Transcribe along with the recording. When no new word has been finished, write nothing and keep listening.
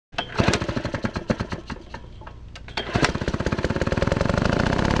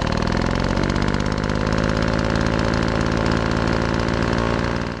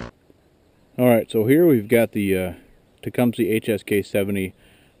Alright, so here we've got the Tecumseh HSK70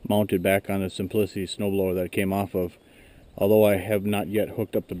 mounted back on the Simplicity snowblower that it came off of. Although I have not yet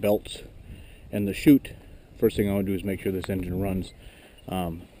hooked up the belts and the chute, first thing I want to do is make sure this engine runs.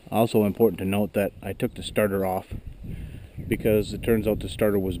 Also important to note that I took the starter off because it turns out the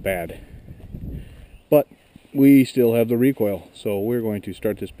starter was bad. But we still have the recoil, so we're going to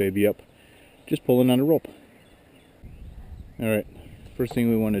start this baby up just pulling on a rope. Alright, first thing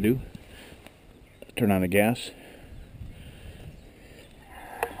we want to do, turn on the gas,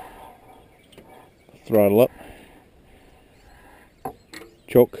 throttle up,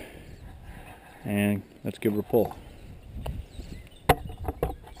 choke, and let's give it a pull.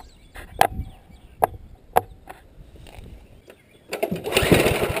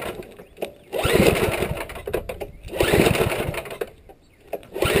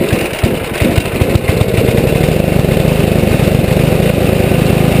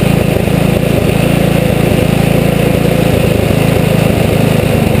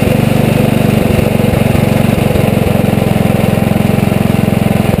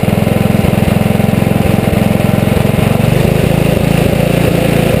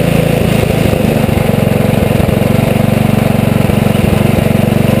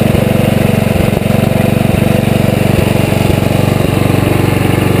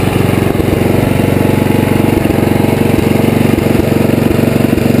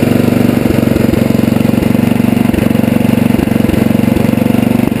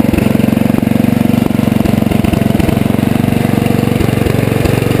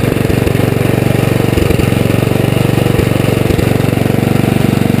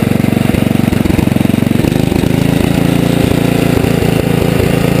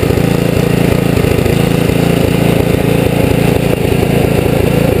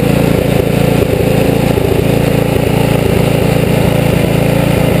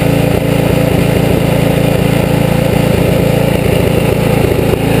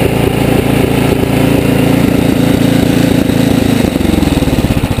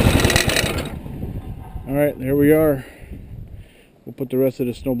 Alright, there we are. We'll put the rest of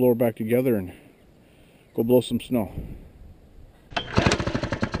the snowblower back together and go blow some snow.